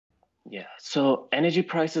Yeah. So energy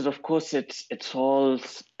prices, of course, it's all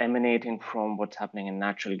emanating from what's happening in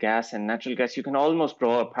natural gas. And natural gas, you can almost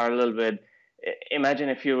draw a parallel with, imagine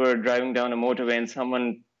if you were driving down a motorway and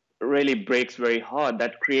someone really brakes very hard,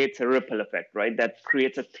 that creates a ripple effect, right? That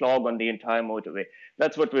creates a clog on the entire motorway.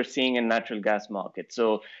 That's what we're seeing in natural gas market.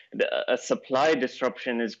 So a supply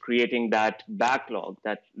disruption is creating that backlog,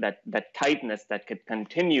 that tightness that could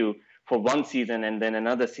continue for one season and then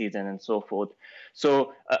another season and so forth.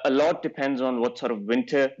 So a lot depends on what sort of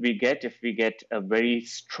winter we get. If we get a very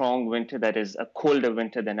strong winter, that is a colder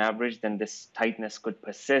winter than average, then this tightness could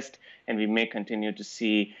persist, and we may continue to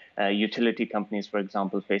see utility companies, for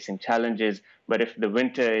example, facing challenges. But if the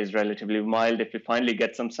winter is relatively mild, if we finally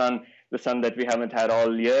get some sun, the sun that we haven't had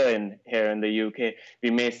all year in here in the UK, we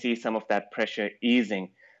may see some of that pressure easing.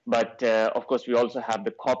 But of course, we also have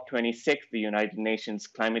the COP26, the United Nations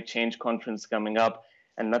Climate Change Conference coming up,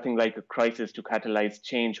 and nothing like a crisis to catalyze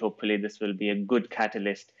change. Hopefully, this will be a good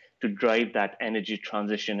catalyst to drive that energy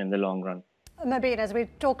transition in the long run. Mobeen, as we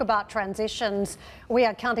talk about transitions, we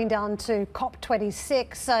are counting down to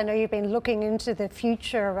COP26. I know you've been looking into the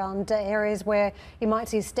future around areas where you might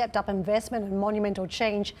see stepped up investment and monumental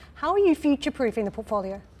change. How are you future-proofing the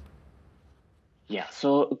portfolio? Yeah,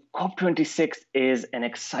 so COP26 is an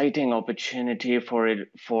exciting opportunity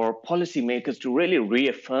for policymakers to really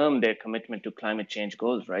reaffirm their commitment to climate change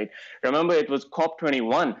goals, right? Remember, it was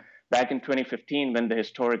COP21 back in 2015 when the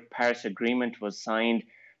historic Paris Agreement was signed,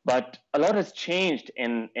 but a lot has changed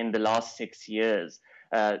in the last 6 years.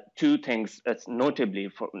 Two things that's notably.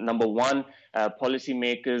 For number one,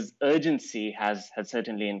 policymakers' urgency has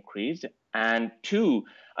certainly increased, and two,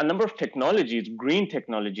 a number of technologies, green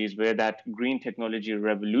technologies, where that green technology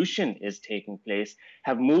revolution is taking place,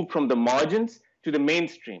 have moved from the margins to the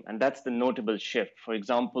mainstream, and that's the notable shift. For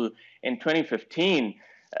example, in 2015,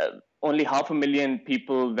 only 500,000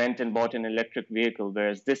 people went and bought an electric vehicle,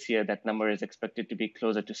 whereas this year that number is expected to be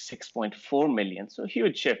closer to 6.4 million. So a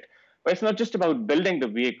huge shift. But it's not just about building the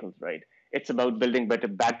vehicles, right? It's about building better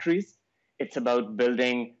batteries. It's about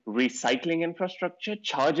building recycling infrastructure,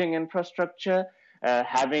 charging infrastructure,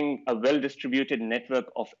 having a well distributed network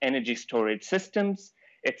of energy storage systems.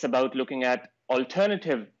 It's about looking at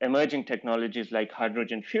alternative emerging technologies like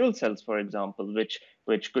hydrogen fuel cells, for example,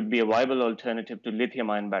 which could be a viable alternative to lithium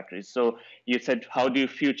ion batteries. So you said, how do you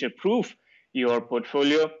future proof your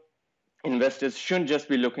portfolio? Investors shouldn't just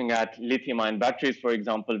be looking at lithium-ion batteries, for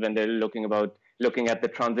example, when they're looking at the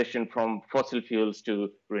transition from fossil fuels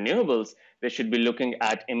to renewables. They should be looking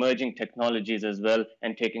at emerging technologies as well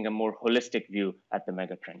and taking a more holistic view at the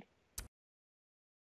megatrend.